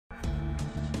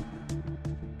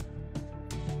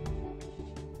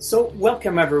So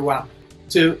welcome everyone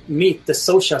to meet the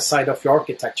social side of your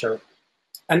architecture.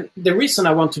 And the reason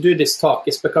I want to do this talk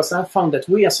is because I found that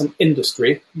we as an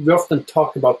industry, we often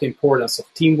talk about the importance of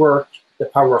teamwork, the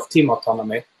power of team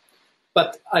autonomy.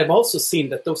 But I've also seen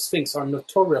that those things are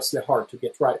notoriously hard to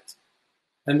get right.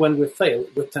 And when we fail,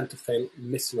 we tend to fail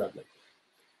miserably.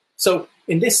 So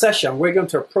in this session, we're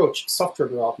going to approach software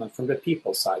development from the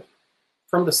people side,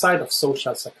 from the side of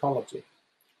social psychology.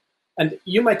 And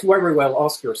you might very well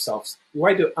ask yourselves,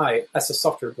 why do I, as a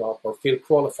software developer, feel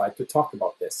qualified to talk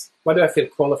about this? Why do I feel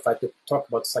qualified to talk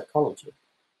about psychology?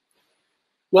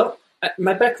 Well,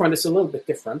 my background is a little bit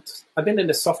different. I've been in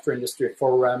the software industry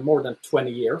for more than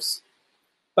 20 years,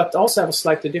 but also have a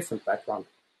slightly different background.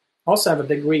 I also have a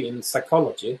degree in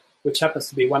psychology, which happens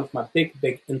to be one of my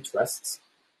big interests.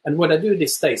 And what I do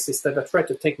these days is that I try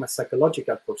to take my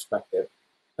psychological perspective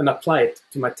and apply it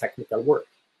to my technical work.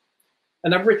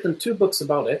 And I've written 2 books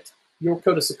about it, Your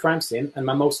Code is a Crime Scene, and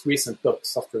my most recent book,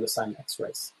 Software Design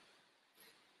X-Rays.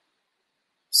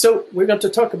 So we're going to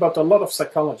talk about a lot of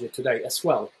psychology today as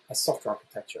well as software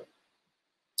architecture.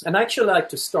 And I actually like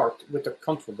to start with a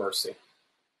controversy.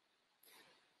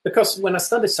 Because when I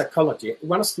studied psychology,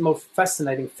 one of the most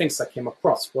fascinating things I came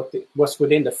across was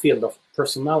within the field of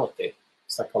personality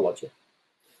psychology.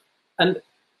 And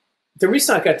the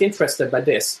reason I got interested by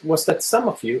this was that some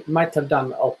of you might have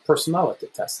done a personality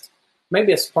test,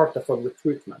 maybe as part of a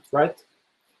recruitment, right?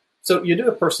 So you do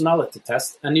a personality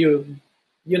test and you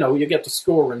get to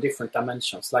score in different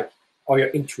dimensions, like are you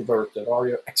introverted, are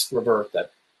you extroverted,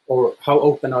 or how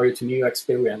open are you to new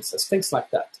experiences, things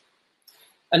like that.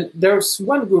 And there's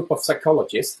one group of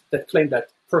psychologists that claim that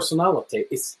personality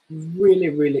is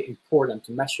really important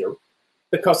to measure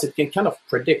because it can kind of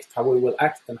predict how we will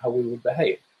act and how we will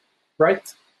behave.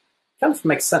 Right? Kind of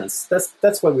makes sense.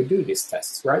 That's why we do these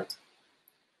tests, right?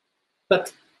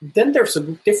 But then there's a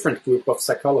different group of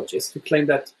psychologists who claim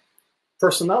that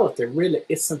personality really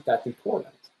isn't that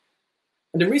important.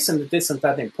 And the reason it isn't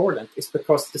that important is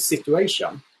because the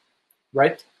situation,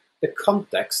 right, the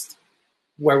context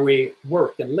where we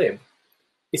work and live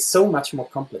is so much more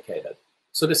complicated.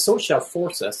 So the social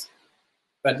forces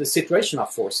and the situational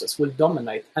forces will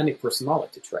dominate any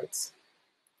personality traits.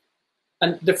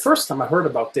 And the first time I heard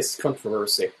about this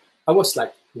controversy, I was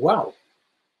like, wow,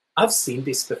 I've seen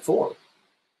this before.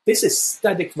 This is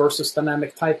static versus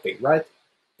dynamic typing, right?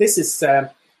 This is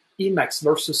Emacs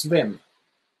versus Vim.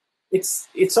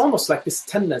 It's almost like this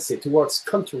tendency towards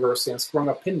controversy and strong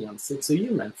opinions. It's a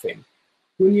human thing.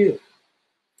 Who knew?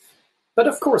 But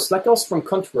of course, like us from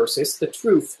controversies, the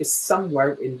truth is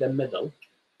somewhere in the middle.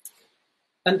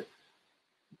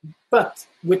 But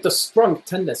with a strong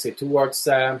tendency towards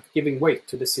giving weight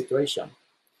to the situation.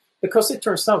 Because it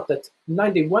turns out that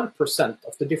 91%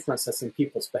 of the differences in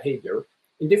people's behavior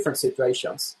in different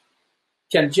situations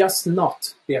can just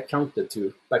not be accounted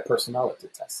to by personality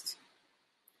tests.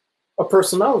 A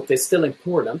personality is still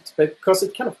important because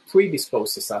it kind of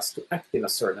predisposes us to act in a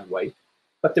certain way,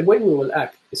 but the way we will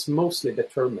act is mostly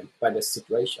determined by the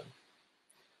situation.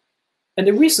 And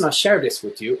the reason I share this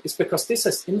with you is because this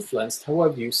has influenced how I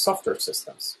view software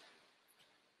systems.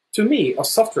 To me, a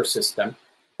software system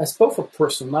has both a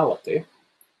personality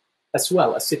as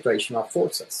well as situational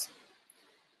forces.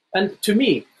 And to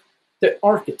me, the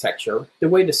architecture, the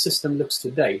way the system looks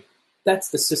today, that's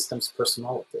the system's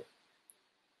personality.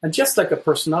 And just like a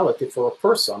personality for a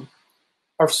person,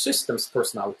 our system's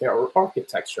personality, our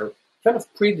architecture, kind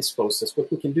of predisposes what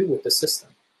we can do with the system.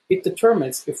 It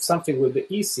determines if something will be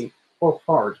easy or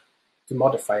hard to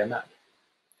modify and add.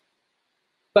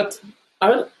 But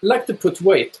I like to put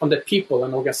weight on the people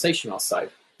and organizational side,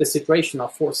 the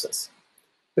situational forces.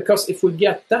 Because if we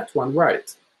get that one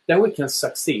right, then we can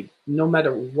succeed no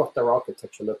matter what our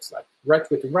architecture looks like. Right,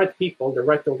 with the right people, the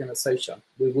right organization,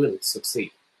 we will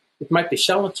succeed. It might be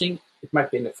challenging, it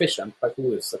might be inefficient, but we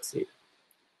will succeed.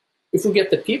 If we get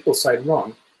the people side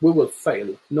wrong, we will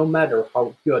fail no matter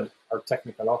how good our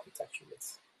technical architecture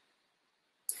is.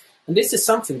 And this is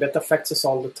something that affects us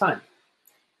all the time.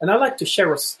 And I like to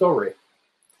share a story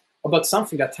about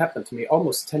something that happened to me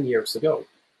almost 10 years ago.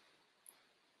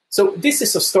 So this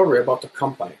is a story about a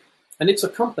company. And it's a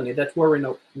company that were in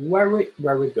a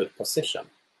very good position.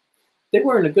 They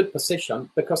were in a good position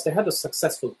because they had a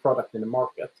successful product in the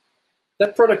market.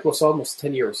 That product was almost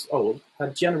 10 years old,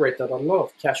 had generated a lot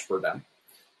of cash for them.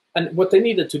 And what they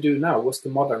needed to do now was to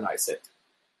modernize it.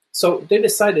 So they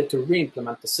decided to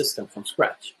re-implement the system from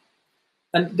scratch.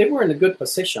 And they were in a good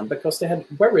position because they had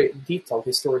very detailed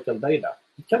historical data.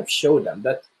 It kind of showed them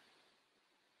that,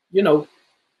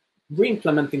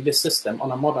 re-implementing this system on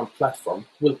a modern platform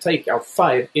will take our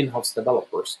 5 in-house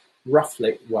developers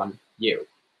roughly 1 year.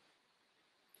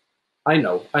 I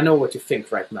know what you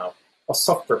think right now. A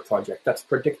software project, that's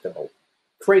predictable.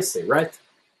 Crazy, right?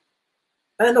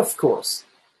 And of course,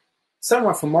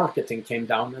 someone from marketing came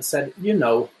down and said,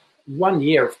 1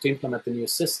 year to implement a new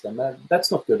system,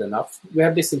 that's not good enough. We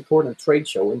have this important trade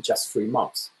show in just 3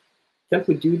 months. Can't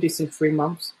we do this in 3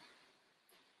 months?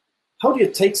 How do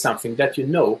you take something that you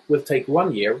know will take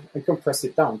 1 year and compress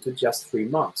it down to just 3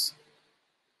 months?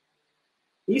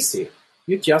 Easy.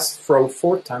 You just throw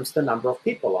 4 times the number of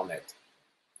people on it.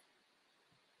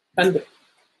 And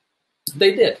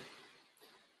they did.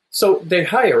 So they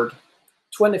hired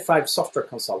 25 software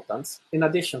consultants in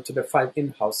addition to the 5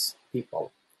 in-house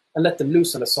people and let them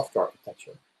loose on the software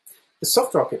architecture. The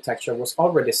software architecture was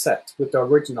already set with the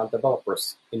original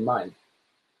developers in mind.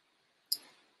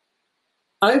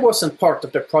 I wasn't part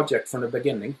of the project from the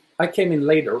beginning. I came in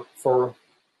later for,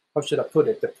 how should I put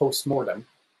it, the post-mortem,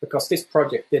 because this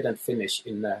project didn't finish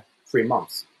in 3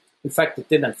 months. In fact, it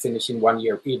didn't finish in 1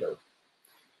 year either.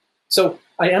 So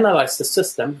I analyzed the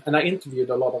system and I interviewed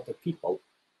a lot of the people.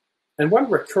 And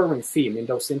one recurring theme in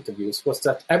those interviews was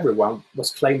that everyone was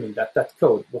claiming that that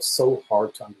code was so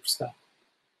hard to understand.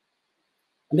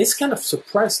 And this kind of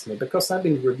surprised me because I've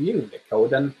been reviewing the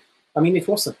code, and I mean, it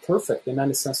wasn't perfect in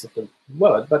any sense of the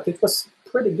word, but it was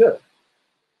pretty good.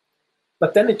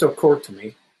 But then it occurred to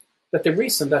me that the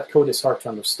reason that code is hard to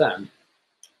understand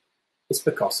is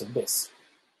because of this.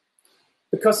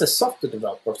 Because as software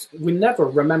developers, we never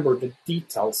remember the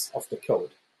details of the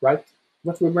code, right?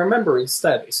 What we remember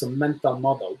instead is a mental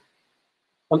model,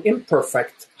 an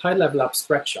imperfect, high-level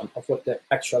abstraction of what the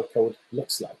actual code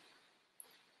looks like.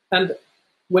 And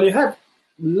when you have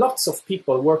lots of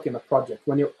people working a project,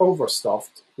 when you're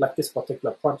overstaffed, like this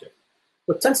particular project,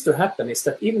 what tends to happen is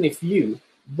that even if you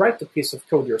write a piece of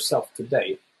code yourself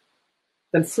today,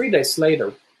 then 3 days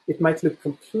later, it might look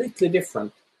completely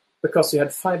different because you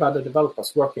had 5 other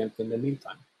developers working it in the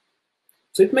meantime.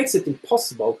 So it makes it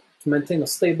impossible to maintain a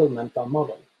stable mental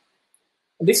model.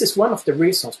 And this is one of the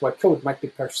reasons why code might be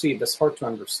perceived as hard to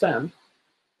understand.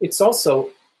 It's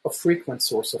also a frequent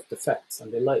source of defects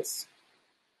and delays.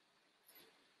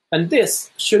 And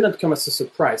this shouldn't come as a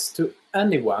surprise to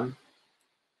anyone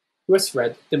who has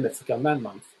read The Mythical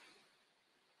Man-Month.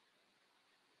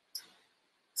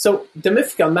 So The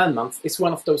Mythical Man-Month is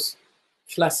one of those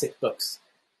classic books.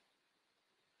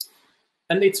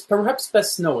 And it's perhaps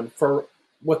best known for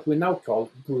what we now call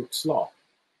Brooks' Law.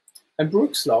 And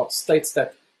Brooks' Law states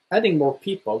that adding more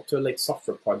people to a late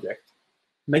software project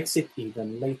makes it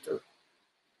even later.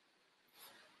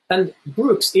 And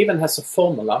Brooks even has a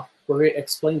formula where he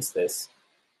explains this.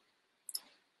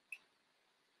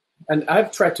 And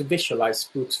I've tried to visualize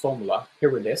Brooks' formula.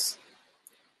 Here it is.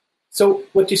 So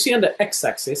what you see on the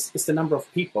x-axis is the number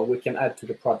of people we can add to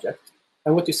the project.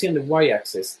 And what you see on the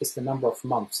y-axis is the number of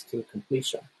months to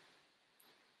completion.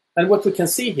 And what we can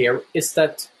see here is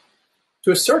that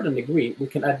to a certain degree, we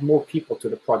can add more people to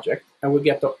the project and we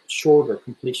get a shorter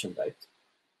completion date.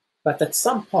 But at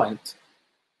some point,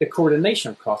 the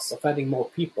coordination costs of adding more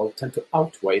people tend to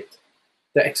outweigh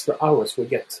the extra hours we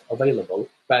get available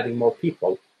by adding more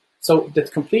people. So the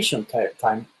completion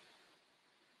time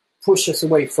pushes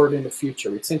away further in the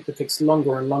future. It simply takes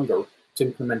longer and longer to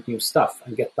implement new stuff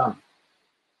and get done.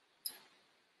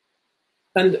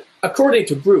 And according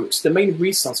to Brooks, the main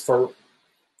reasons for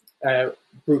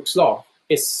Brooks' Law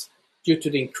is due to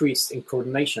the increase in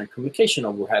coordination and communication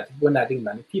overhead when adding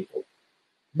many people.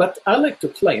 But I like to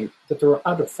claim that there are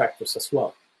other factors as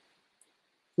well.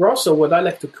 There are also what I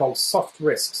like to call soft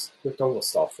risks with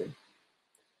overstaffing.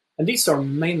 And these are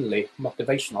mainly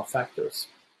motivational factors.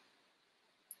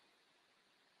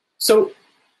 So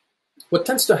what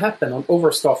tends to happen on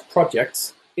overstaffed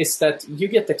projects is that you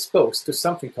get exposed to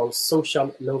something called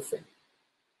social loafing.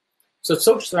 So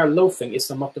social loafing is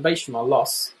a motivational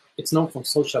loss. It's known from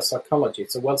social psychology.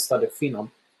 It's a well-studied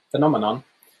phenomenon.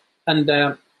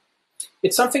 And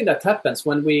it's something that happens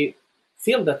when we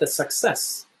feel that the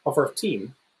success of our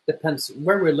team depends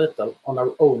very little on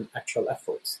our own actual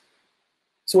efforts.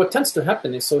 So what tends to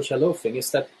happen in social loafing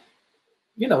is that,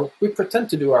 we pretend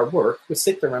to do our work, we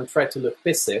sit there and try to look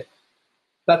busy,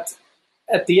 but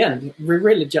at the end, we're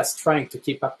really just trying to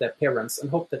keep up the appearance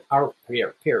and hope that our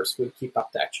peers will keep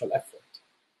up the actual effort.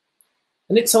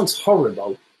 And it sounds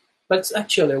horrible, but it's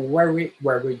actually a very,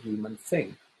 very human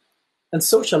thing. And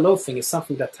social loafing is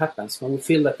something that happens when we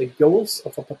feel that the goals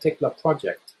of a particular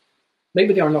project,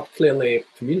 maybe they are not clearly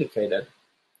communicated,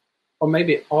 or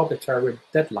maybe arbitrary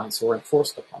deadlines are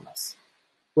enforced upon us.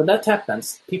 When that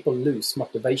happens, people lose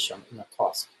motivation in a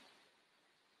task.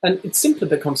 And it simply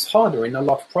becomes harder in a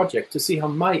large project to see how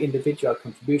my individual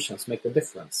contributions make a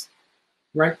difference,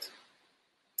 right?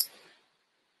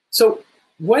 So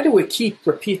why do we keep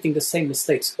repeating the same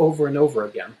mistakes over and over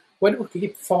again? Why do we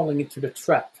keep falling into the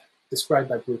trap described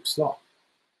by Brooks' law?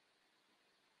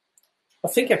 I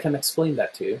think I can explain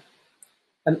that to you.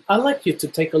 And I'd like you to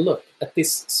take a look at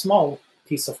this small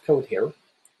piece of code here,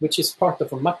 which is part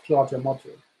of a much larger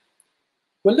module.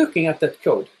 When looking at that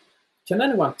code, can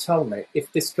anyone tell me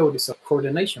if this code is a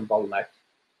coordination bottleneck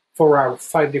for our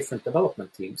 5 different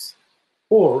development teams,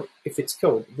 or if it's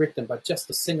code written by just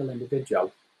a single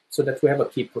individual so that we have a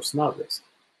key personnel risk?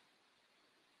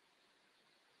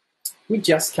 We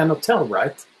just cannot tell,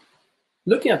 right?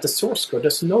 Looking at the source code,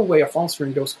 there's no way of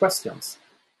answering those questions.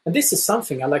 And this is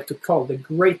something I like to call the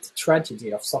great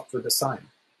tragedy of software design.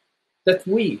 That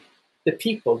we, the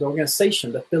people, the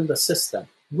organization that build a system,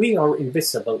 we are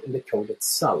invisible in the code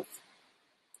itself.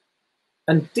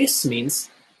 And this means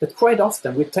that quite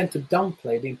often we tend to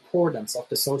downplay the importance of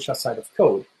the social side of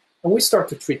code, and we start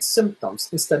to treat symptoms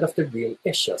instead of the real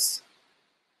issues.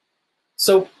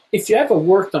 So if you ever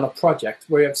worked on a project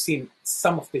where you have seen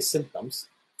some of these symptoms,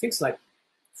 things like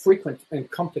frequent and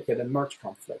complicated merge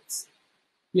conflicts,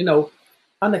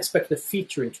 unexpected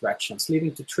feature interactions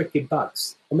leading to tricky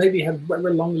bugs, or maybe you have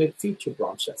very long-lived feature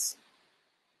branches.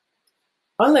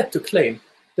 I like to claim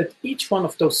that each one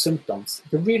of those symptoms,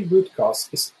 the real root cause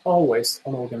is always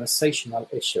an organizational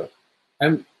issue.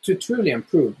 And to truly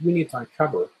improve, we need to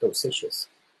uncover those issues.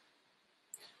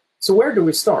 So where do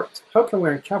we start? How can we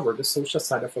uncover the social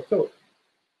side of a code?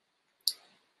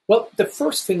 Well, the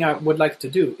first thing I would like to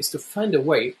do is to find a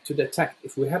way to detect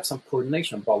if we have some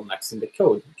coordination bottlenecks in the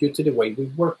code due to the way we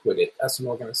work with it as an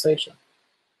organization.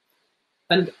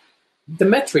 And the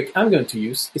metric I'm going to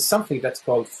use is something that's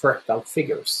called fractal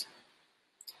figures.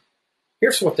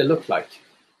 Here's what they look like.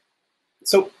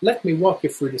 So let me walk you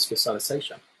through this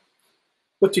visualization.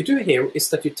 What you do here is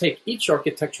that you take each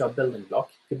architectural building block,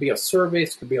 it could be a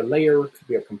service, it could be a layer, it could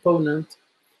be a component,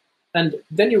 and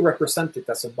then you represent it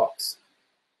as a box.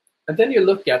 And then you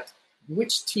look at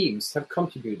which teams have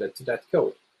contributed to that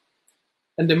code.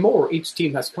 And the more each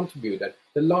team has contributed,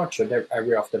 the larger their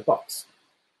area of the box.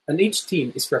 And each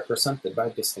team is represented by a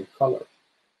distinct color.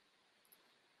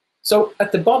 So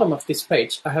at the bottom of this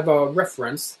page, I have a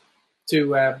reference to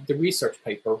the research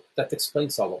paper that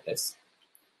explains all of this.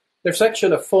 There's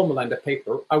actually a formula in the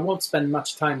paper. I won't spend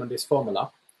much time on this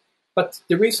formula, but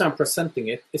the reason I'm presenting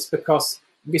it is because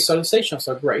visualizations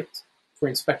are great for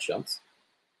inspections,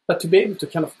 but to be able to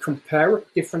kind of compare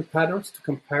different patterns, to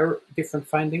compare different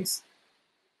findings,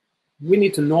 we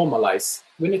need to normalize.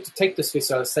 We need to take these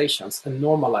visualizations and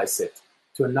normalize it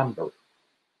to a number.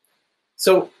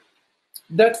 So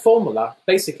that formula,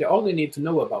 basically all you need to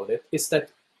know about it is that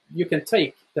you can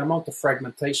take the amount of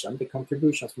fragmentation, the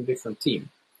contributions from different teams,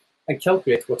 and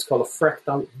calculate what's called a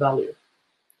fractal value.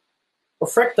 A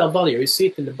fractal value, you see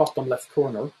it in the bottom left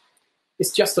corner,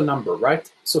 is just a number,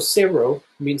 right? So 0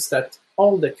 means that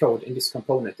all the code in this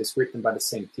component is written by the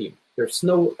same team. There's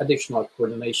no additional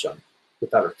coordination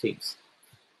with other teams.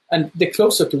 And the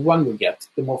closer to 1 we get,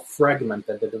 the more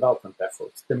fragmented the development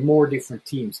efforts, the more different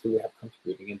teams do we have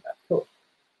contributing in that code.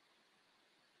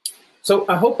 So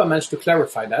I hope I managed to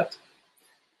clarify that.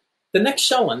 The next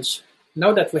challenge,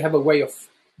 now that we have a way of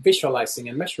visualizing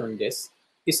and measuring this,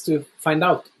 is to find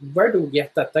out where do we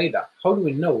get that data? How do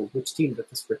we know which team that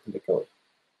has written the code?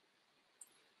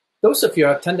 Those of you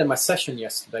who attended my session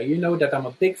yesterday, you know that I'm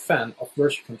a big fan of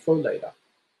version control data.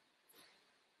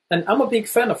 And I'm a big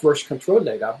fan of version control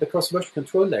data because version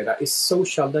control data is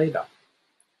social data.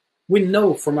 We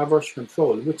know from our version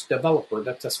control which developer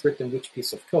that has written which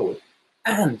piece of code,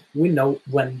 and we know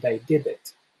when they did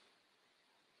it.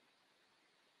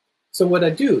 So what I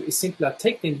do is simply I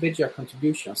take the individual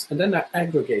contributions and then I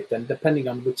aggregate them depending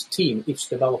on which team each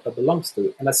developer belongs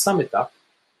to, and I sum it up,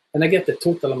 and I get the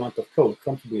total amount of code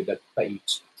contributed by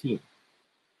each team.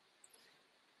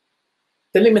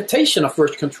 The limitation of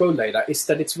version control data is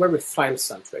that it's very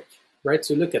file-centric, right?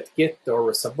 So you look at Git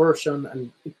or Subversion,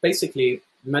 and it basically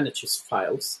manages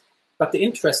files. But the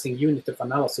interesting unit of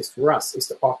analysis for us is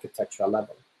the architectural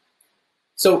level.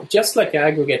 So just like I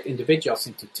aggregate individuals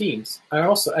into teams, I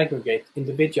also aggregate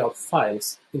individual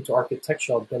files into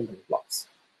architectural building blocks.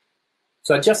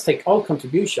 So I just take all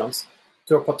contributions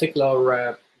to a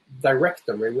particular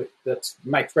directory that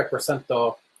might represent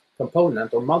a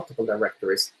component or multiple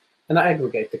directories, and I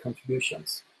aggregate the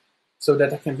contributions so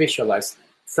that I can visualize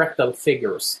fractal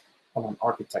figures on an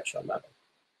architectural level.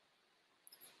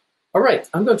 All right,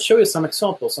 I'm going to show you some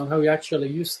examples on how you actually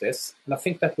use this, and I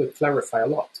think that will clarify a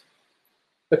lot.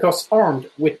 Because armed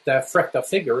with the fractal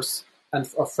figures and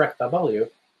a fractal value,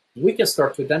 we can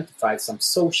start to identify some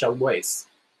social ways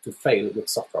to fail with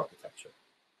software architecture.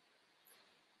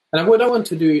 And what I want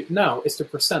to do now is to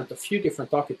present a few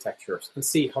different architectures and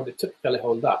see how they typically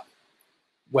hold up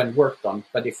when worked on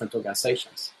by different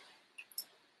organizations.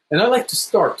 And I like to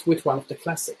start with one of the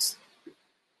classics.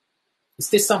 Is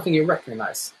this something you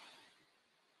recognize?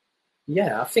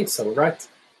 Yeah, I think so, right?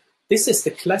 This is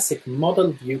the classic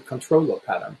model view controller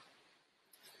pattern.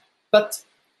 But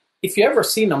if you ever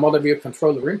seen a model view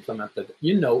controller implemented,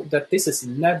 you know that this is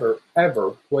never,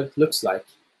 ever what it looks like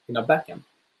in a backend.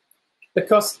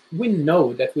 Because we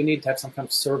know that we need to have some kind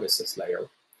of services layer.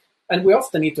 And we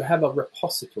often need to have a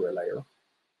repository layer.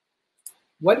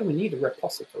 Why do we need a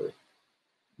repository?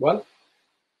 Well,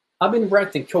 I've been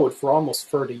writing code for almost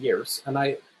 30 years, and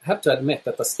I have to admit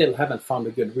that I still haven't found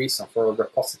a good reason for a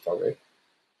repository.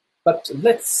 But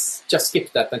let's just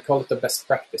skip that and call it the best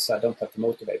practice so I don't have to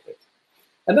motivate it.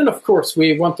 And then, of course,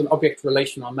 we want an object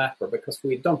relational mapper because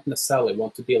we don't necessarily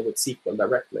want to deal with SQL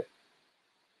directly.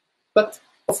 But,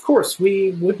 of course,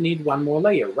 we would need one more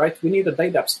layer, right? We need a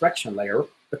data abstraction layer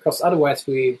because otherwise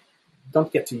we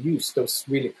don't get to use those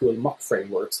really cool mock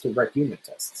frameworks to write unit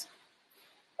tests.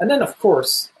 And then, of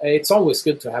course, it's always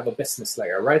good to have a business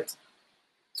layer, right?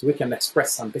 So we can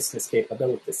express some business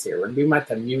capabilities here, and we might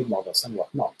have new models and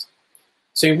whatnot.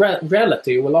 So in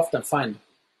reality, you will often find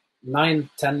 9,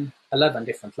 10, 11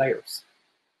 different layers.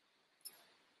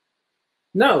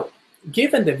 Now,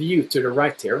 given the view to the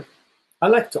right here, I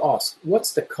like to ask,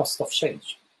 what's the cost of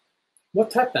change?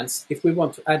 What happens if we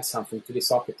want to add something to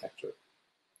this architecture?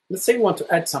 Let's say we want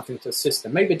to add something to the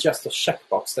system, maybe just a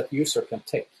checkbox that the user can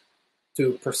tick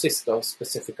to persist a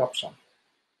specific option.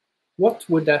 What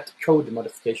would that code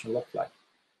modification look like?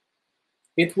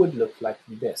 It would look like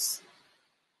this.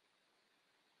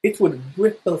 It would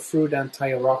ripple through the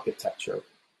entire architecture,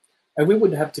 and we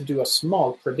would have to do a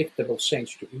small, predictable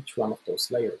change to each one of those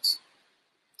layers.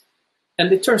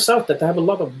 And it turns out that I have a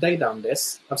lot of data on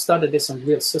this. I've studied this on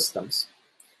real systems.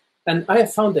 And I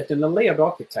have found that in a layered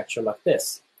architecture like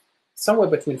this, somewhere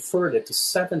between 30 to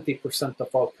 70% of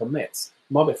all commits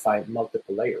modify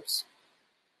multiple layers.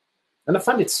 And I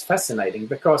find it's fascinating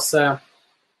because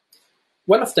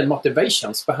one of the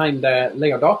motivations behind the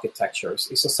layered architectures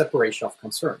is a separation of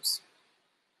concerns.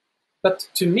 But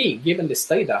to me, given this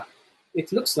data,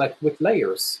 it looks like with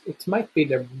layers, it might be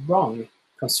the wrong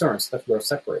concerns that we're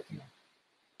separating them.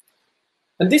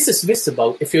 And this is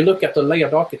visible if you look at the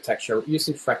layered architecture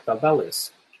using fractal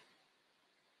values.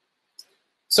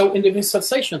 So in the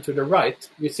visualization to the right,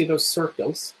 you see those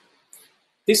circles.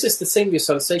 This is the same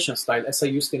visualization style as I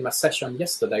used in my session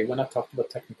yesterday when I talked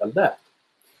about technical depth.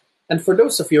 And for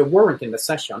those of you who weren't in the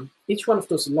session, each one of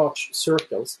those large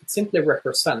circles, it simply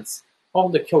represents all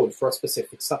the code for a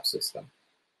specific subsystem.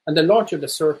 And the larger the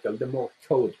circle, the more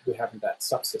code we have in that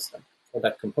subsystem or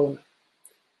that component.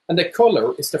 And the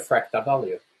color is the fractal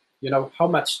value. You know, how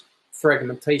much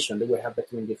fragmentation do we have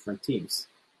between different teams?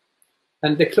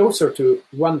 And the closer to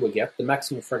 1 we get, the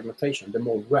maximum fragmentation, the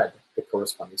more red the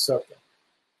corresponding circle.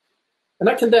 And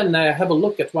I can then have a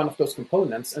look at one of those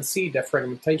components and see the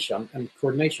fragmentation and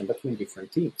coordination between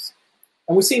different teams.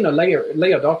 And we see in a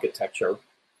layered architecture,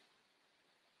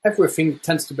 everything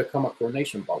tends to become a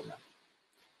coordination bottleneck.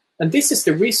 And this is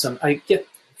the reason I get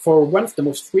for one of the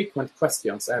most frequent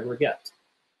questions I ever get.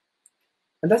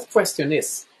 And that question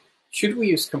is, should we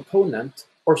use component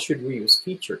or should we use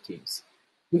feature teams?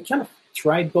 We kind of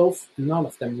tried both, and none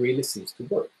of them really seems to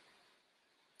work.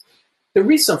 The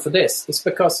reason for this is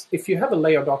because if you have a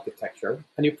layered architecture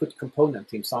and you put component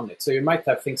teams on it, so you might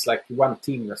have things like one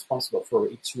team responsible for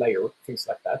each layer, things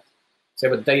like that. So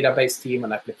you have a database team,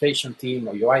 an application team,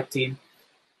 or UI team.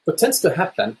 What tends to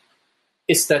happen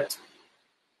is that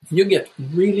you get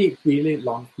really, really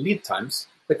long lead times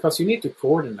because you need to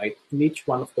coordinate in each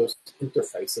one of those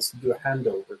interfaces to do a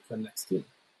handover to the next team.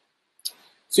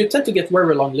 So you tend to get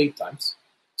very long lead times.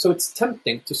 So it's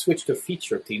tempting to switch to a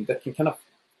feature team that can kind of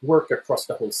work across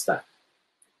the whole stack.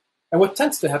 And what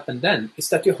tends to happen then is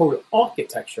that your whole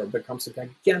architecture becomes a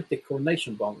gigantic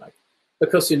coordination bottleneck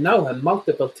because you now have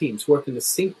multiple teams working the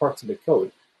same parts of the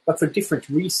code, but for different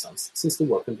reasons since they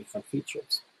work on different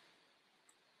features.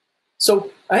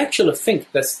 So I actually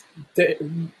think that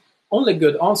the only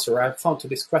good answer I've found to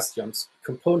these questions,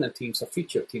 component teams or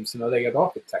feature teams in a layered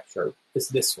architecture, is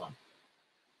this one.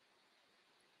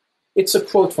 It's a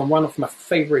quote from one of my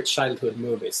favorite childhood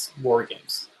movies, War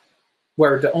Games,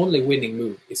 where the only winning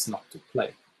move is not to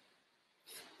play.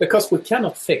 Because we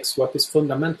cannot fix what is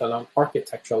fundamental an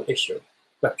architectural issue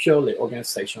by purely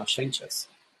organizational changes.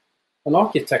 An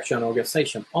architecture and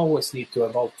organization always need to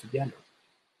evolve together.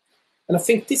 And I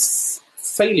think this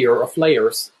failure of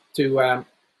layers to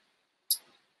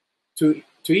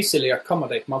easily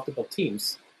accommodate multiple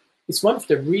teams is one of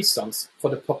the reasons for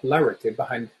the popularity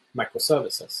behind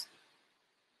microservices.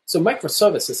 So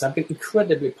microservices have been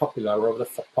incredibly popular over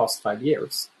the past 5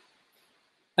 years.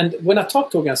 And when I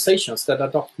talk to organizations that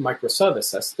adopt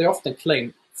microservices, they often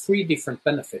claim 3 different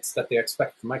benefits that they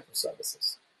expect from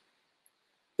microservices.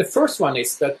 The first one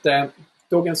is that the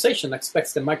organization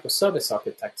expects the microservice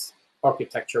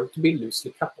architecture to be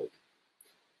loosely coupled.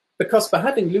 Because by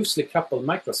having loosely coupled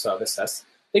microservices,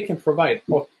 they can provide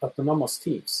autonomous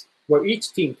teams, where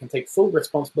each team can take full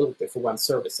responsibility for one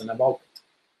service and evolve it.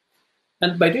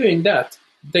 And by doing that,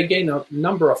 they gain a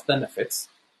number of benefits.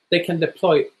 They can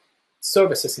deploy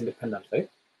services independently,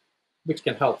 which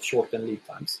can help shorten lead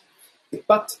times.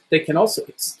 But they can also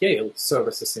scale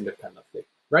services independently,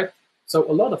 right? So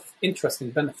a lot of interesting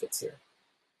benefits here.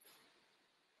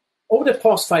 Over the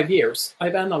past 5 years,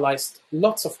 I've analyzed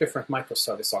lots of different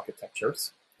microservice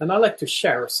architectures, and I like to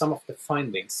share some of the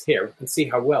findings here and see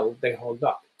how well they hold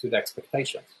up to the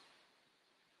expectations.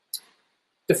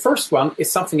 The first one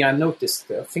is something I noticed,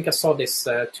 I think I saw this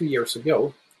 2 years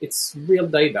ago. It's real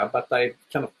data, but I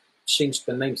kind of changed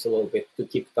the names a little bit to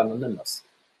keep it anonymous.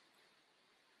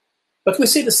 But we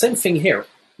see the same thing here.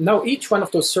 Now each one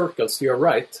of those circles to your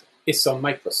right is a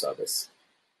microservice.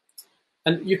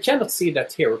 And you cannot see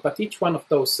that here, but each one of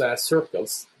those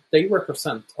circles, they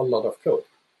represent a lot of code.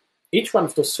 Each one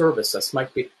of those services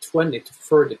might be 20 to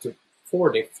 30 to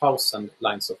 40,000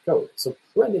 lines of code. So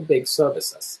pretty big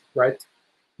services, right?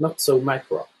 Not so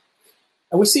micro.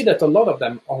 And we see that a lot of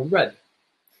them are red.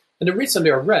 And the reason they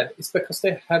are red is because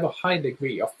they have a high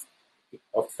degree of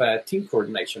team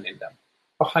coordination in them,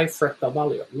 a high fractal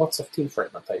value, lots of team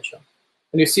fragmentation.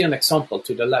 And you see an example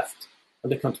to the left of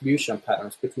the contribution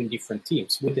patterns between different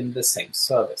teams within the same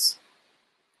service.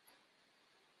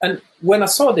 And when I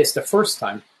saw this the first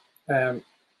time,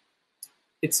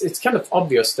 it's kind of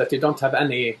obvious that you don't have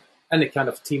any kind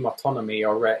of team autonomy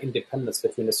or independence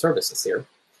between the services here.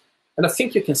 And I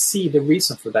think you can see the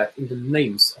reason for that in the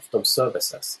names of those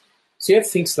services. So you have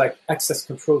things like access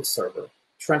control server,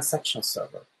 transaction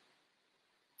server.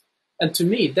 And to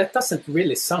me, that doesn't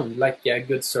really sound like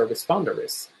good service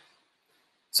boundaries.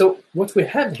 So what we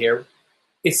have here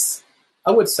is,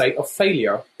 I would say, a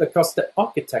failure because the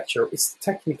architecture is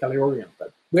technically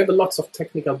oriented. We have lots of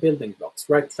technical building blocks,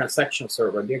 right? Transaction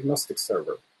server, diagnostic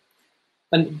server.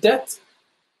 And that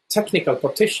technical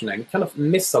partitioning kind of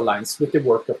misaligns with the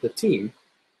work of the team,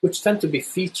 which tend to be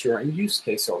feature and use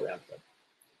case oriented.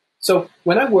 So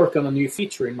when I work on a new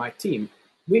feature in my team,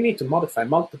 we need to modify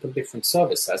multiple different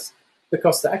services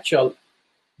because the actual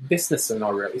business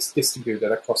scenario is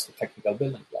distributed across the technical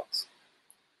building blocks.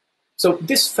 So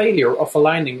this failure of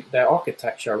aligning the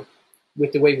architecture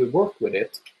with the way we work with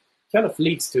it kind of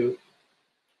leads to,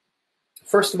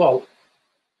 first of all,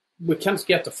 we can't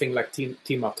get a thing like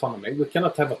team autonomy. We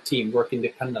cannot have a team work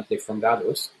independently from the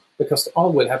others because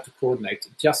all will have to coordinate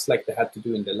just like they had to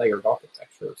do in the layered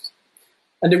architectures.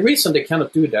 And the reason they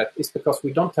cannot do that is because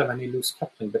we don't have any loose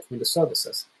coupling between the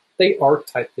services. They are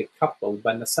tightly coupled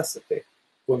by necessity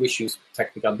when we choose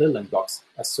technical building blocks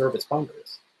as service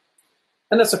boundaries.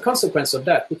 And as a consequence of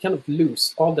that, we kind of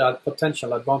lose all the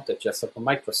potential advantages of a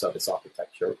microservice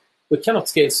architecture. We cannot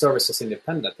scale services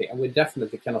independently, and we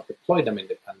definitely cannot deploy them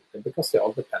independently because they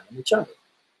all depend on each other.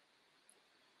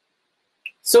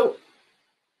 So,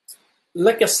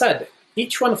 like I said,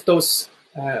 each one of those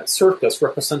circles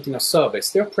representing a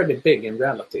service, they're pretty big in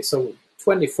reality. So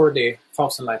 20,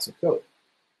 30,000 lines of code.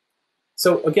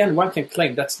 So again, one can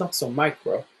claim that's not so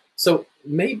micro. So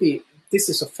maybe this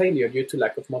is a failure due to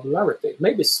lack of modularity.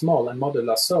 Maybe small and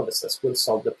modular services will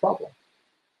solve the problem.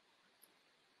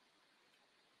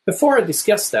 Before I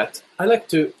discuss that, I like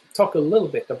to talk a little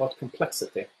bit about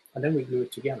complexity, and then we glue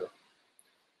it together.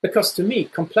 Because to me,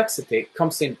 complexity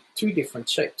comes in 2 different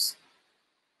shapes.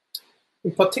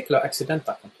 In particular,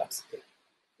 accidental complexity,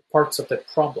 parts of the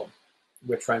problem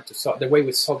we're trying to solve, the way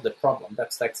we solve the problem,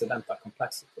 that's the accidental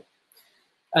complexity.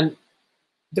 And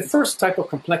the first type of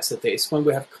complexity is when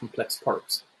we have complex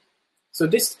parts. So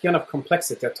this kind of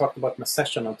complexity, I talked about in a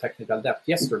session on technical depth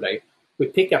yesterday. We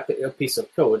pick up a piece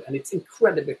of code and it's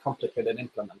incredibly complicated and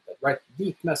implemented, right?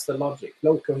 Deep nested logic,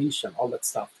 low cohesion, all that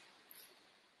stuff.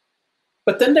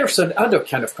 But then there's another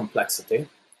kind of complexity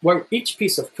where each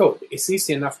piece of code is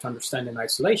easy enough to understand in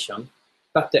isolation,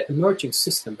 but the emerging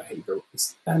system behavior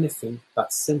is anything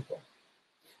but simple.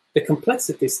 The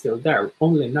complexity is still there,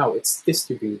 only now it's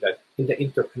distributed in the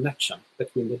interconnection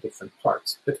between the different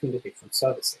parts, between the different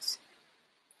services.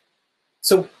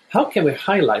 So how can we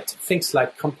highlight things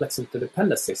like complex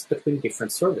interdependencies between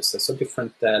different services or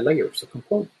different layers or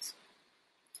components?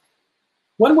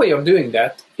 One way of doing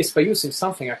that is by using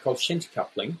something I call change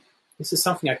coupling, This is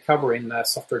something I cover in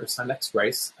Software Design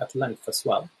X-Rays at length as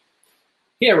well.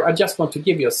 Here, I just want to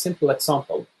give you a simple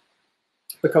example,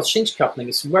 because change coupling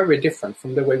is very different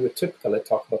from the way we typically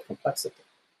talk about complexity.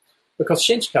 Because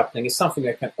change coupling is something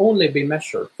that can only be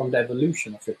measured from the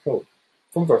evolution of your code,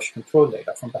 from version control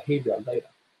data, from behavioral data.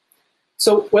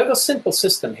 So we have a simple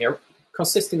system here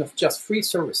consisting of just 3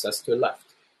 services to the left.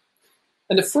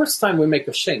 And the first time we make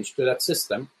a change to that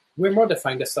system, we're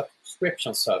modifying the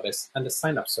subscription service and the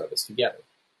sign-up service together.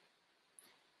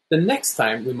 The next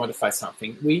time we modify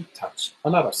something, we touch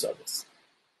another service.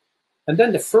 And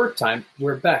then the third time,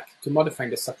 we're back to modifying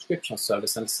the subscription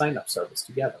service and the sign-up service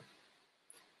together.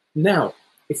 Now,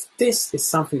 if this is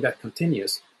something that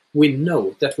continues, we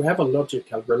know that we have a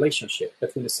logical relationship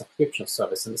between the subscription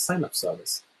service and the sign-up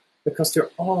service, because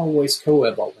they're always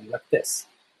co-evolving like this.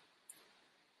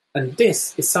 And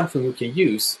this is something we can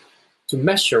use to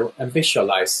measure and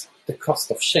visualize the cost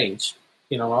of change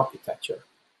in our architecture.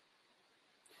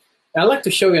 I'd like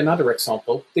to show you another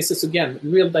example. This is again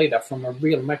real data from a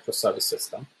real microservice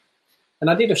system. And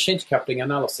I did a change coupling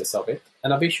analysis of it,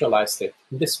 and I visualized it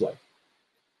in this way.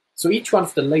 So each one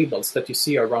of the labels that you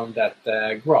see around that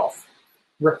graph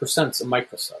represents a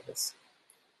microservice.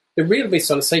 The real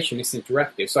visualization is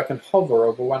interactive, so I can hover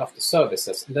over one of the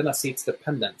services, and then I see its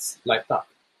dependents light up,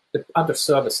 the other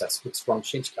services with strong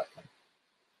change coupling.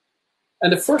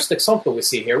 And the first example we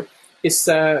see here is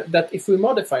that if we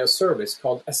modify a service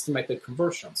called estimated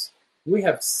conversions, we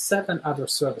have 7 other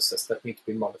services that need to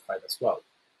be modified as well.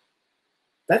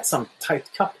 That's some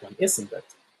tight coupling, isn't it?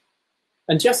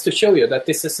 And just to show you that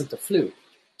this isn't a fluke,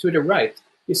 to the right,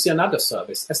 you see another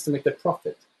service, estimated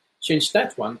profit. Change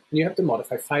that one, and you have to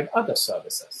modify 5 other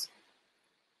services.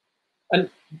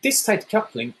 And this tight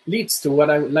coupling leads to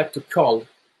what I would like to call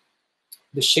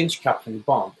the change coupling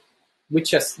bomb,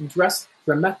 which has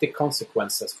dramatic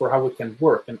consequences for how we can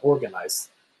work and organize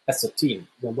as a team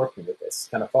when working with this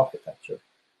kind of architecture.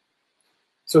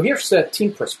 So here's the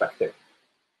team perspective.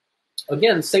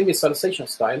 Again, same visualization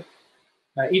style.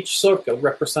 Each circle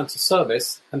represents a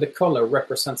service, and the color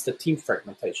represents the team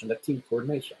fragmentation, the team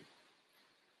coordination.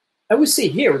 And we see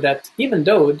here that even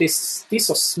though these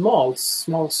are small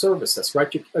services,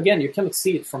 right? Again, you cannot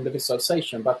see it from the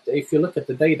visualization, but if you look at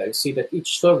the data, you see that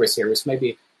each service here is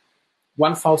maybe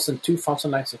 1,000,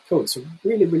 2,000 lines of code, so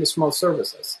really, really small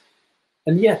services.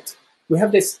 And yet, we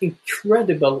have this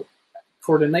incredible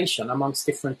coordination amongst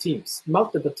different teams,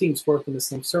 multiple teams working the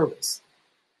same service.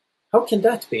 How can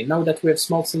that be now that we have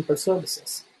small, simple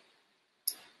services?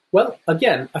 Well,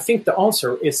 again, I think the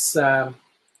answer is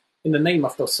in the name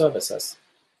of those services.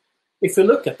 If you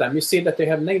look at them, you see that they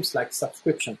have names like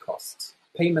subscription costs,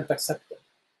 payment accepted,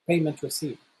 payment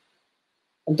received.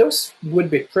 And those would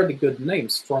be pretty good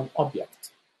names for an object.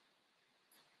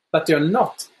 But they're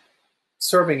not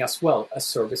serving as well as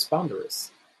service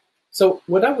boundaries. So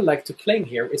what I would like to claim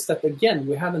here is that, again,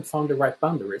 we haven't found the right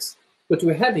boundaries. What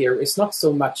we have here is not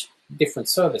so much different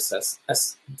services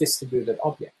as distributed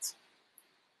objects.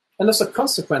 And as a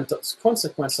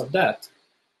consequence of that,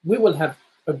 we will have,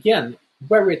 again,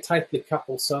 very tightly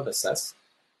coupled services,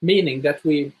 meaning that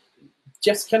we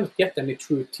just cannot get any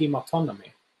true team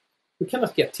autonomy. We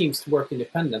cannot get teams to work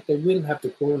independent. They will have to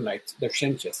coordinate their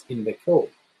changes in the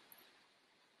code.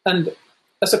 And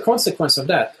as a consequence of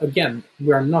that, again,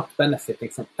 we are not benefiting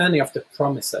from any of the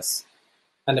promises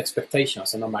and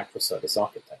expectations on a microservice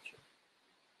architecture.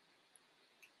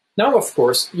 Now, of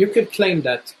course, you could claim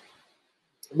that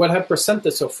what I've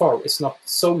presented so far is not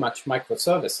so much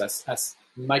microservices as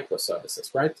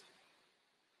microservices, right?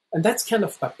 And that's kind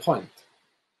of my point.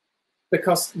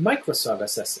 Because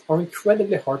microservices are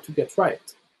incredibly hard to get right.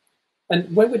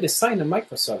 And when we design a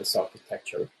microservice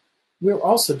architecture, we're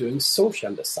also doing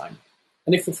social design.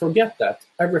 And if we forget that,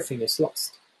 everything is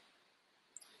lost.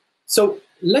 So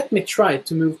let me try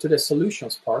to move to the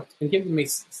solutions part and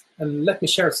let me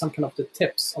share some kind of the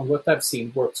tips on what I've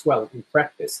seen works well in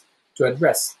practice to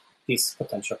address these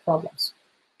potential problems.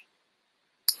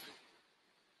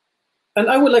 And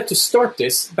I would like to start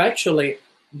this by actually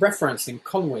referencing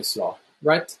Conway's law,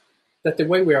 right? That the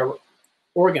way we are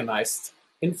organized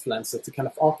influences the kind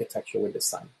of architecture we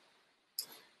design.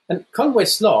 And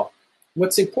Conway's law,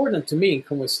 what's important to me in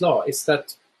Conway's law is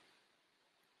that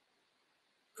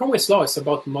Conway's law is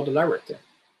about modularity.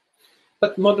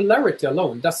 But modularity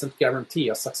alone doesn't guarantee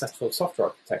a successful software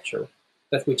architecture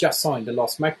that we just saw in the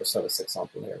last microservice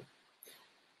example here.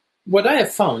 What I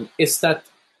have found is that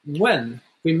when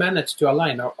we manage to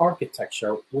align our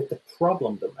architecture with the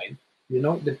problem domain,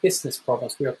 the business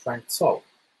problems we are trying to solve,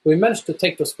 we manage to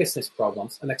take those business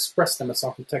problems and express them as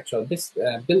architectural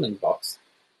building blocks,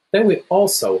 then we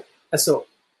also, as a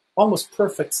almost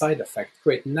perfect side effect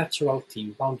create natural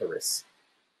team boundaries.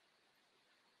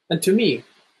 And to me,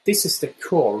 this is the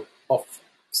core of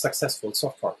successful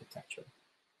software architecture.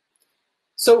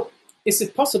 So is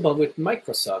it possible with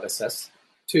microservices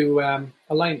to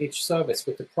align each service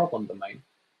with the problem domain?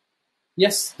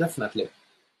 Yes, definitely.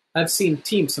 I've seen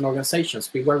teams and organizations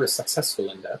be very successful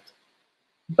in that.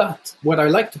 But what I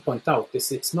like to point out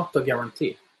is it's not a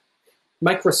guarantee.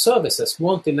 Microservices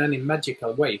won't in any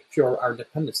magical way cure our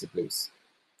dependency blues.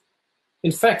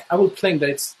 In fact, I will claim that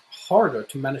it's harder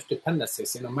to manage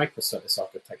dependencies in a microservice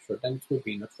architecture than it would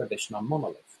be in a traditional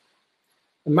monolith.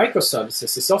 And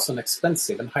microservices is also an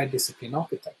expensive and high discipline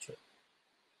architecture.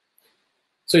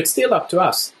 So it's still up to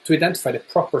us to identify the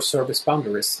proper service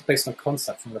boundaries based on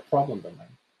concept from the problem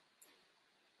domain.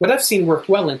 What I've seen work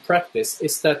well in practice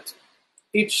is that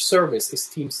each service is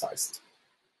team-sized,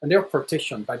 and they're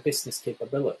partitioned by business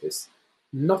capabilities,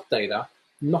 not data,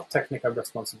 not technical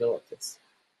responsibilities.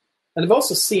 And I've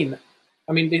also seen,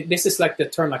 this is like the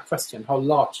eternal question, how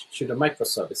large should a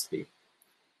microservice be?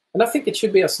 And I think it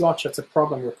should be as large as the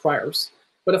problem requires.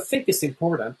 What I think is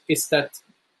important is that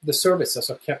the services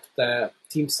are kept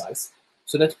team-sized,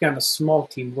 so that you can have a small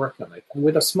team working on it. And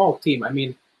with a small team, I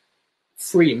mean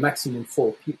 3, maximum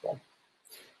 4 people.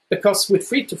 Because with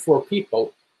 3 to 4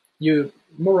 people, you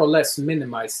more or less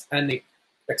minimize any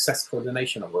excess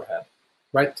coordination overhead,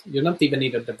 right? You don't even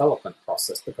need a development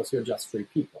process because you're just 3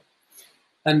 people.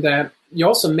 And you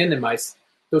also minimize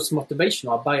those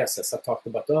motivational biases I talked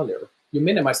about earlier. You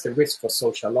minimize the risk for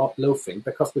social loafing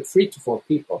because with 3 to 4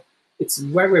 people, it's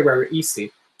very, very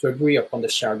easy to agree upon the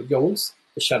shared goals,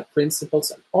 the shared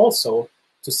principles, and also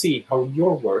to see how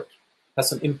your work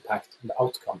has an impact on the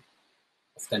outcome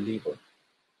of the endeavor.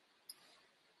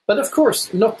 But of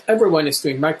course, not everyone is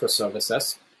doing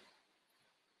microservices.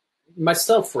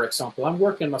 Myself, for example, I'm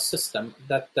working on a system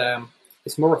that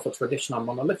is more of a traditional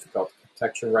monolithic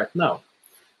architecture right now.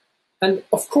 And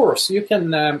of course, you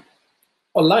can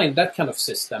align that kind of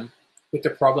system with the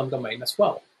problem domain as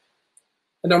well.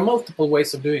 And there are multiple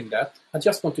ways of doing that. I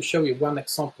just want to show you one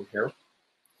example here.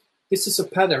 This is a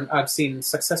pattern I've seen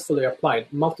successfully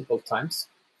applied multiple times.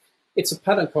 It's a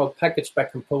pattern called package by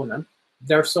component.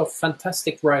 There's a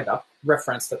fantastic write-up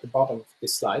referenced at the bottom of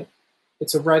this slide.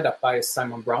 It's a write-up by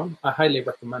Simon Brown. I highly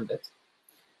recommend it.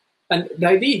 And the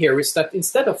idea here is that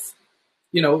instead of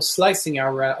slicing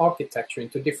our architecture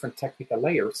into different technical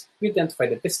layers, we identify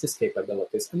the business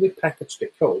capabilities and we package the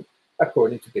code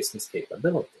according to business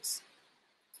capabilities.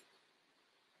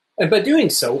 And by doing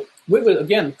so, we will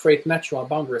again create natural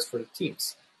boundaries for the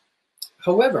teams.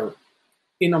 However,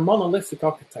 in a monolithic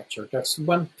architecture, there's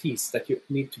one piece that you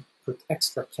need to put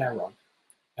extra care on,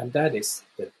 and that is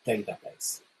the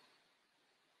database.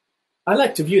 I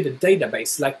like to view the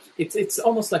database like it's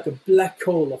almost like a black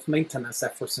hole of maintenance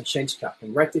efforts and change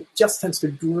coupling, right? It just tends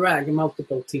to drag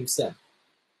multiple teams in.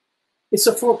 It's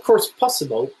of course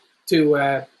possible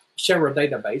to share a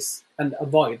database and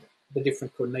avoid the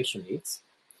different coordination needs,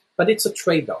 but it's a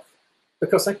trade-off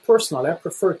because I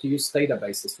prefer to use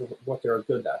databases for what they're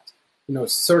good at.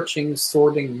 Searching,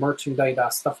 sorting, merging data,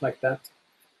 stuff like that.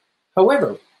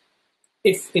 However,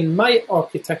 if in my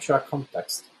architectural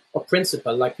context, a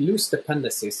principle like loose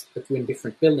dependencies between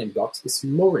different building blocks is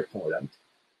more important,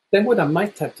 then what I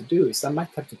might have to do is I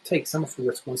might have to take some of the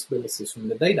responsibilities from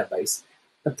the database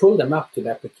and pull them up to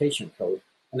the application code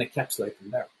and encapsulate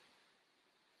them there.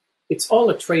 It's all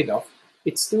a trade-off.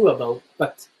 It's doable,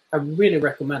 but I really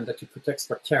recommend that you put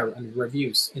extra care and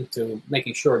reviews into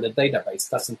making sure the database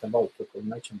doesn't involve the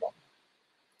coordination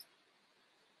bottleneck.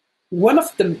 One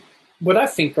of what I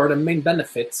think are the main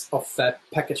benefits of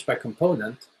package by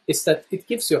component is that it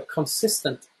gives you a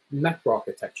consistent macro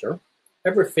architecture.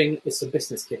 Everything is a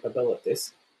business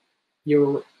capabilities.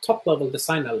 Your top-level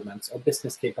design elements are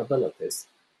business capabilities,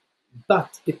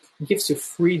 but it gives you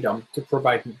freedom to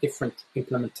provide different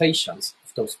implementations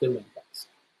of those building blocks.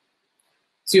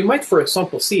 So you might, for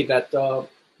example, see that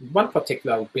one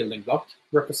particular building block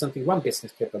representing one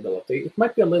business capability, it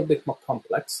might be a little bit more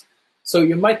complex. So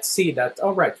you might see that,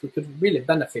 all right, we could really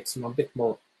benefit from a bit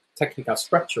more technical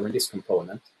structure in this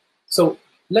component. So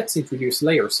let's introduce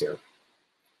layers here.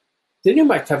 Then you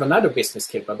might have another business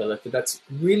capability that's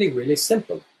really, really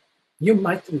simple. You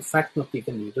might, in fact, not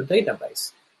even need a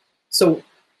database. So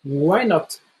why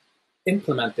not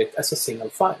implement it as a single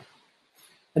file?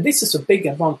 And this is a big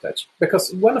advantage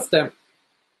because one of the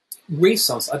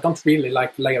reasons I don't really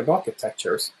like layered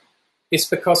architectures is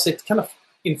because it kind of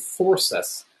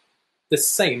enforces the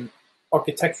same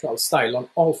architectural style on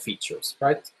all features,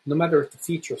 right? No matter if the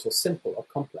features are simple or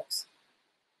complex.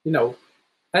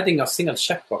 Adding a single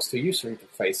checkbox to a user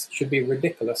interface should be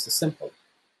ridiculously simple.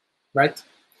 right?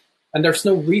 And there's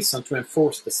no reason to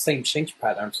enforce the same change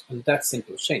patterns on that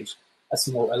simple change as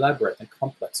a more elaborate and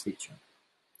complex feature.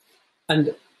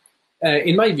 And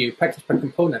in my view, package by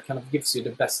component kind of gives you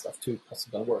the best of two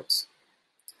possible worlds.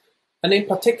 And in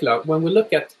particular, when we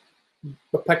look at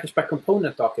the package by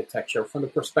component architecture from the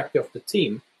perspective of the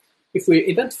team, if we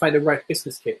identify the right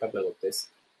business capabilities,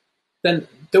 then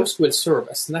those will serve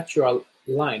as natural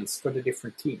lines for the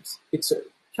different teams. It's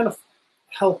kind of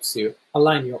helps you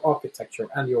align your architecture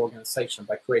and your organization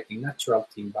by creating natural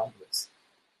team boundaries.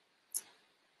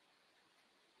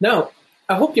 Now,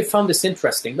 I hope you found this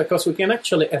interesting because we can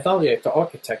actually evaluate the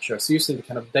architectures using the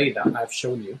kind of data I've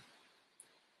shown you.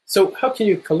 So how can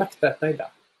you collect that data?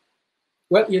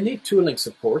 Well, you need tooling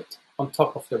support on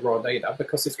top of the raw data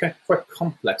because it's quite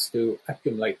complex to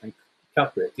accumulate and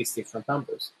calculate these different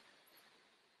numbers.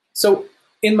 So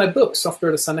in my book,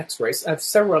 Software Design X-Rays, I have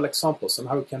several examples on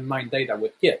how you can mine data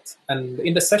with Git. And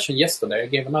in the session yesterday, I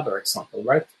gave another example,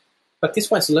 right? But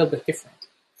this one's a little bit different.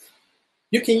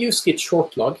 You can use Git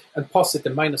short log and pass it the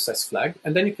 -s flag,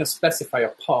 and then you can specify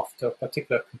a path to a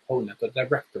particular component, a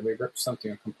directory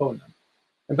representing a component.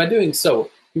 And by doing so,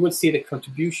 you will see the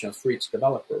contributions for each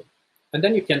developer. And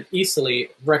then you can easily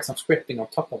write some scripting on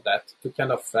top of that to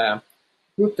kind of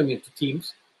group them into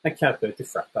teams and calculate the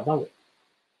fractal value.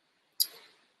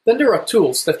 Then there are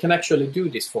tools that can actually do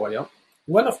this for you.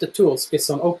 One of the tools is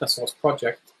an open source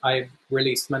project I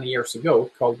released many years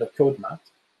ago called the CodeMat.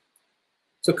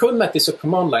 So CodeMat is a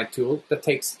command line tool that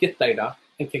takes Git data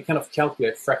and can kind of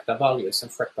calculate fractal values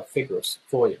and fractal figures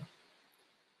for you.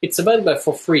 It's available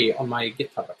for free on my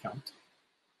GitHub account.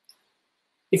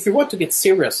 If you want to get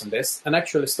serious on this and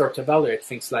actually start to evaluate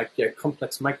things like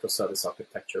complex microservice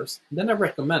architectures, then I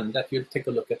recommend that you take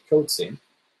a look at CodeSim,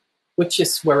 which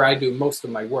is where I do most of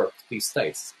my work these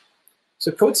days.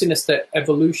 So CodeSim is the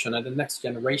evolution and the next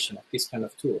generation of these kind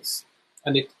of tools.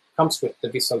 And it comes with the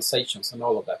visualizations and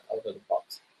all of that out of the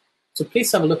box. So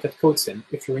please have a look at CodeSim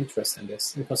if you're interested in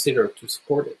this and consider to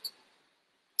support it.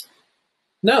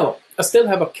 Now, I still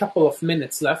have a couple of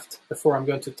minutes left before I'm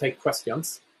going to take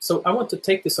questions. So I want to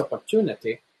take this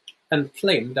opportunity and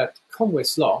claim that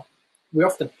Conway's law, we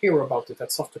often hear about it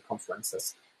at software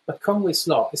conferences, but Conway's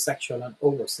law is actually an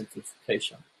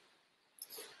oversimplification.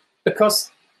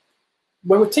 Because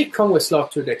when we take Conway's law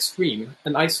to the extreme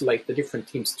and isolate the different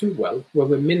teams too well, where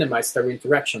we minimize their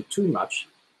interaction too much,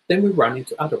 then we run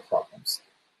into other problems.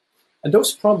 And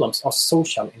those problems are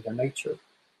social in their nature.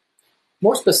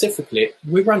 More specifically,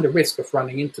 we run the risk of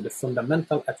running into the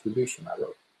fundamental attribution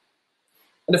error.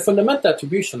 And the fundamental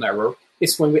attribution error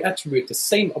is when we attribute the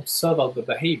same observable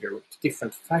behavior to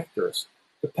different factors,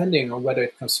 depending on whether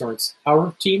it concerns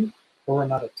our team or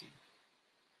another team.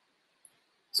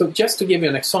 So just to give you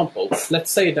an example,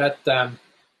 let's say that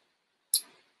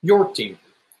your team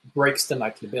breaks the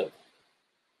nightly build.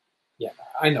 Yeah,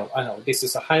 I know, this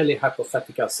is a highly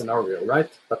hypothetical scenario,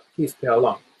 right? But please play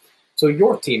along. So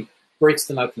your team breaks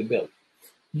the nightly build.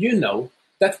 You know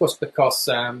that was because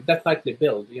that nightly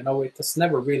build, it has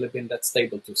never really been that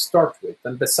stable to start with.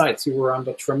 And besides, you were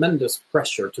under tremendous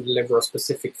pressure to deliver a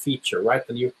specific feature, right?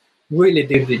 And you really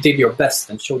did your best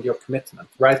and showed your commitment,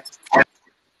 right?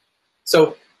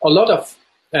 So a lot of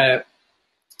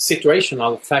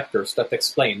situational factors that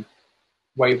explain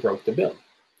why you broke the build.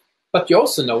 But you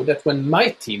also know that when my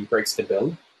team breaks the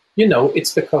build,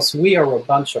 it's because we are a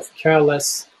bunch of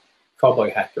careless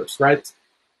cowboy hackers, right?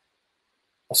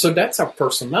 So that's our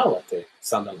personality,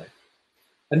 suddenly.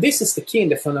 And this is the key in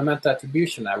the fundamental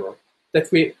attribution error, that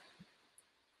we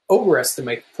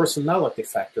overestimate personality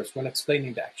factors when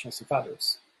explaining the actions of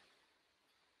others.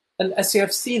 And as you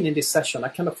have seen in this session, I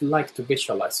kind of like to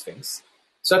visualize things.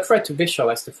 So I try to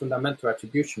visualize the fundamental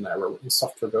attribution error in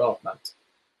software development.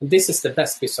 And this is the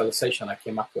best visualization I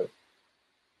came up with.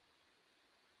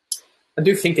 I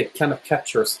do think it kind of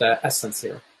captures the essence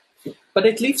here. But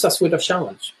it leaves us with a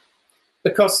challenge.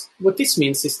 Because what this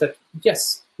means is that,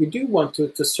 yes, we do want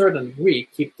to a certain degree,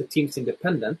 keep the teams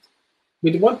independent.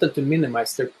 We want them to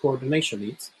minimize their coordination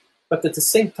needs. But at the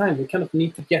same time, we kind of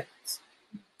need to get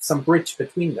some bridge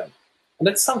between them. And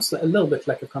that sounds a little bit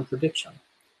like a contradiction.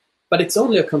 But it's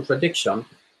only a contradiction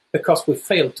because we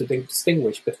fail to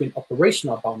distinguish between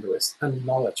operational boundaries and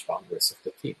knowledge boundaries of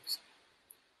the teams.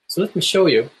 So let me show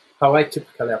you how I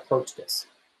typically approach this.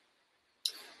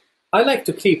 I like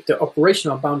to keep the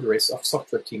operational boundaries of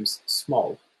software teams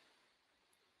small.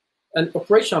 And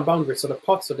operational boundaries are the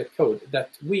parts of the code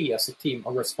that we as a team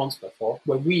are responsible for,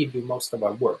 where we do most of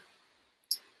our work.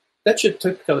 That should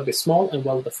typically be small and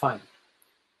well-defined.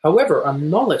 However, our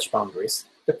knowledge boundaries,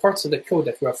 the parts of the code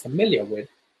that we are familiar with,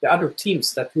 the other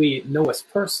teams that we know as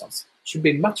persons, should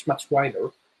be much, much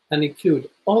wider and include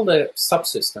all the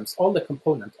subsystems, all the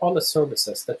components, all the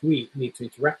services that we need to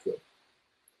interact with.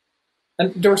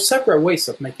 And there are several ways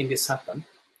of making this happen.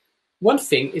 One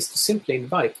thing is to simply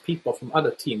invite people from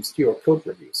other teams to your code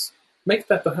reviews. Make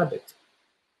that a habit.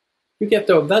 You get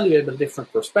a valuable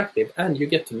different perspective, and you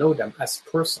get to know them as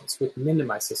persons, which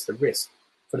minimizes the risk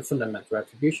for the fundamental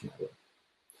attribution error.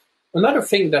 Another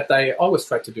thing that I always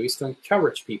try to do is to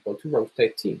encourage people to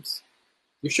rotate teams.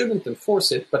 You shouldn't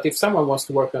enforce it, but if someone wants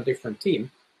to work on a different team,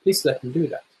 please let them do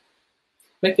that.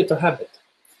 Make it a habit.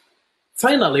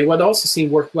 Finally, what I also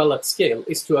seen work well at scale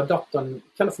is to adopt an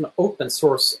open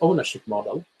source ownership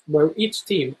model where each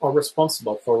team are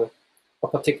responsible for a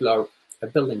particular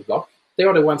building block. They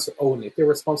are the ones who own it. They're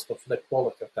responsible for the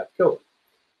quality of that code.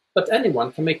 But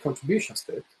anyone can make contributions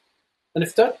to it. And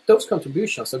if those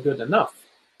contributions are good enough,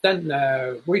 then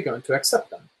we're going to accept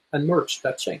them and merge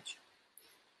that change.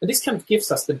 And this kind of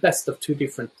gives us the best of two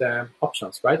different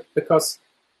options, right? Because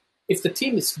if the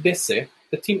team is busy,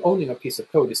 the team owning a piece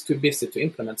of code is too busy to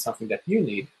implement something that you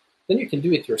need, then you can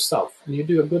do it yourself and you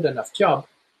do a good enough job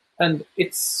and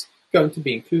it's going to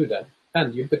be included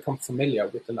and you become familiar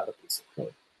with another piece of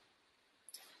code.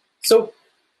 So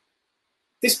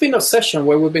this has been a session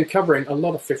where we've been covering a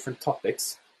lot of different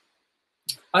topics.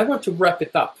 I want to wrap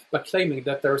it up by claiming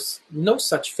that there's no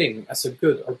such thing as a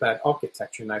good or bad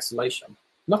architecture in isolation,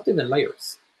 not even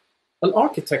layers. An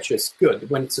architecture is good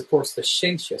when it supports the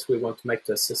changes we want to make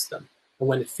to a system and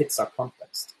when it fits our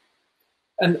context.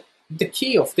 And the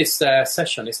key of this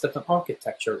session is that an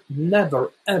architecture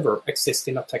never, ever exists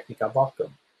in a technical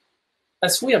vacuum.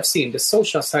 As we have seen, the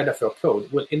social side of your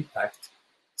code will impact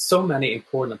so many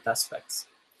important aspects.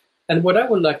 And what I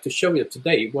would like to show you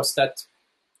today was that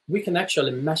we can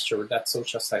actually measure that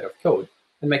social side of code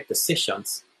and make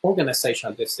decisions,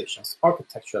 organizational decisions,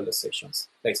 architectural decisions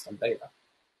based on data.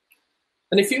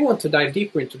 And if you want to dive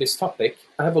deeper into this topic,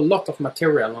 I have a lot of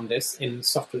material on this in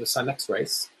Software Design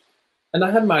X-Rays. And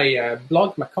I have my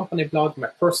blog, my company blog, my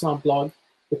personal blog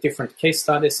with different case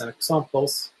studies and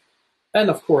examples. And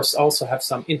of course, I also have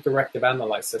some interactive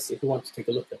analysis if you want to take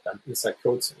a look at them inside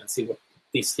CodeSim and see what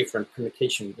these different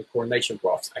communication and coordination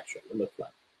graphs actually look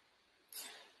like.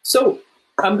 So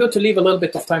I'm going to leave a little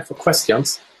bit of time for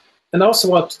questions. And I also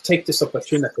want to take this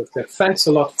opportunity to say thanks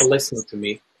a lot for listening to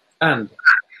me, and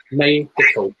may the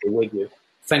code be with you.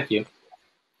 Thank you.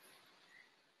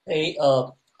 Hey,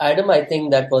 Adam, I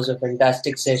think that was a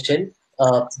fantastic session.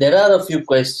 There are a few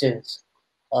questions.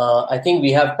 I think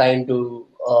we have time to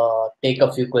take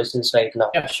a few questions right now.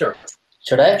 Yeah, sure.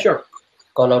 Should I? Sure.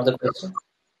 Call out the question?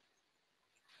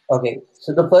 Okay.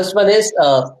 So the first one is,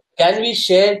 can we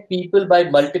share people by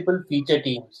multiple feature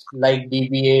teams like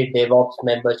DBA, DevOps,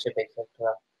 membership, etc.?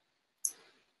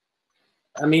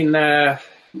 I mean, then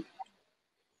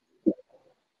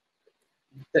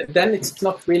it's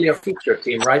not really a feature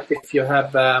team, right? If you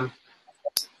have, I'm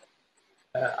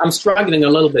struggling a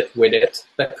little bit with it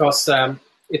because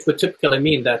it would typically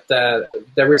mean that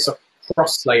there is a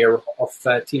cross layer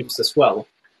of teams as well.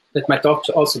 That might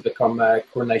also become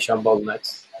coordination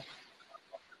bottlenecks.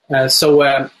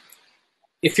 So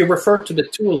if you refer to the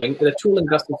tooling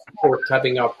doesn't support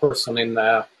having a person in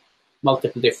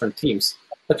multiple different teams.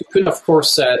 But you could, of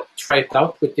course, try it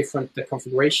out with different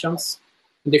configurations,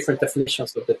 different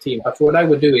definitions of the team. But what I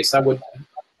would do is I would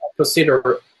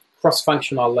consider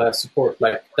cross-functional support,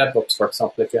 like DevOps, for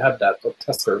example, if you have that, or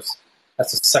testers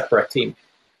as a separate team.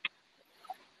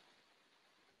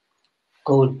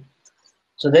 Cool.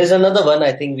 So there's another one.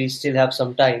 I think we still have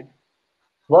some time.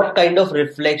 What kind of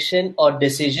reflection or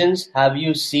decisions have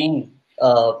you seen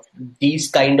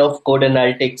these kind of code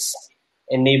analytics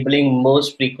enabling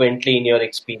most frequently in your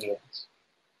experience?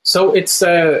 So it's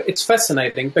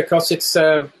fascinating because it's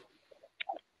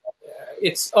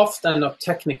often a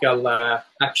technical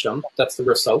action that's the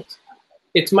result.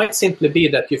 It might simply be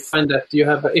that you find that you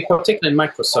have, in particular in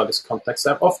microservice context,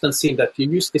 I've often seen that you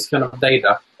use this kind of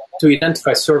data to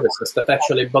identify services that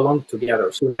actually belong together.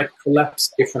 So you might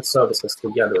collapse different services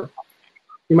together.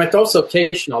 You might also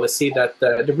occasionally see that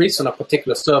the reason a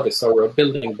particular service or a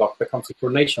building block becomes a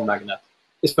coordination magnet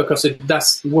is because it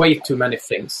does way too many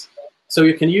things. So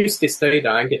you can use this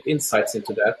data and get insights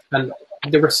into that. And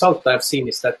the result I've seen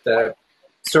is that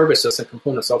services and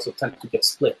components also tend to get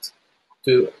split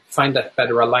to find that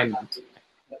better alignment.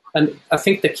 And I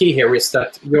think the key here is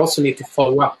that we also need to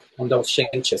follow up on those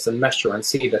changes and measure and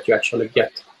see that you actually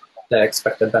get the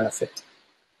expected benefit.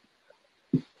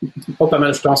 Hope I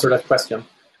managed to answer that question.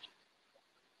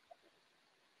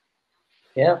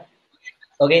 Yeah.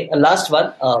 Okay, last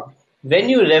one. When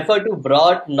you refer to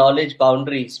broad knowledge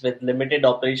boundaries with limited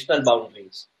operational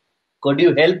boundaries, could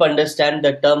you help understand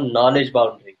the term knowledge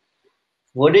boundary?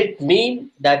 would it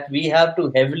mean that we have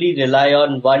to heavily rely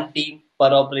on one team per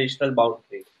operational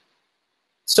boundary?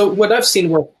 So what I've seen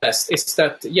work best is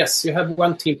that, yes, you have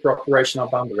one team per operational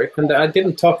boundary. And I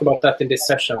didn't talk about that in this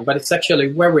session, but it's actually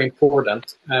very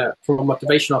important from a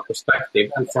motivational perspective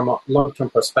and from a long-term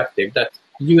perspective that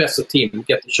you as a team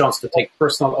get the chance to take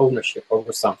personal ownership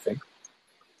over something.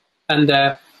 And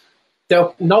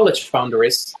the knowledge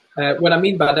boundaries, what I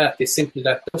mean by that is simply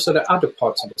that those are the other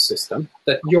parts of the system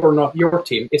that your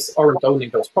team aren't owning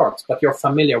those parts, but you're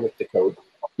familiar with the code.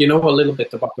 You know a little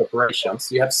bit about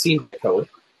operations. You have seen the code.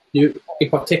 In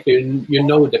particular, you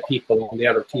know the people on the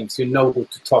other teams. You know who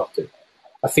to talk to.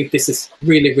 I think this is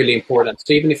really, really important.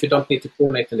 So even if you don't need to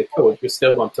coordinate in the code, you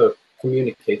still want to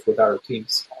communicate with other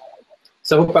teams.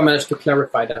 So I hope I managed to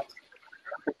clarify that.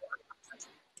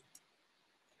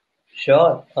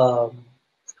 Sure.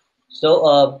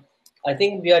 So I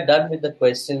think we are done with the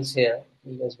questions here.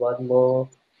 There's one more.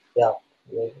 Yeah,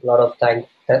 a lot of thank.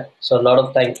 So a lot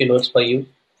of thank you notes for you,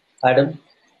 Adam.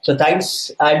 So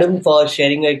thanks, Adam, for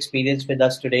sharing your experience with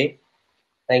us today.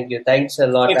 Thank you. Thanks a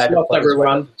lot, Thanks a Adam, lot, for this everyone.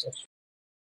 wonderful session.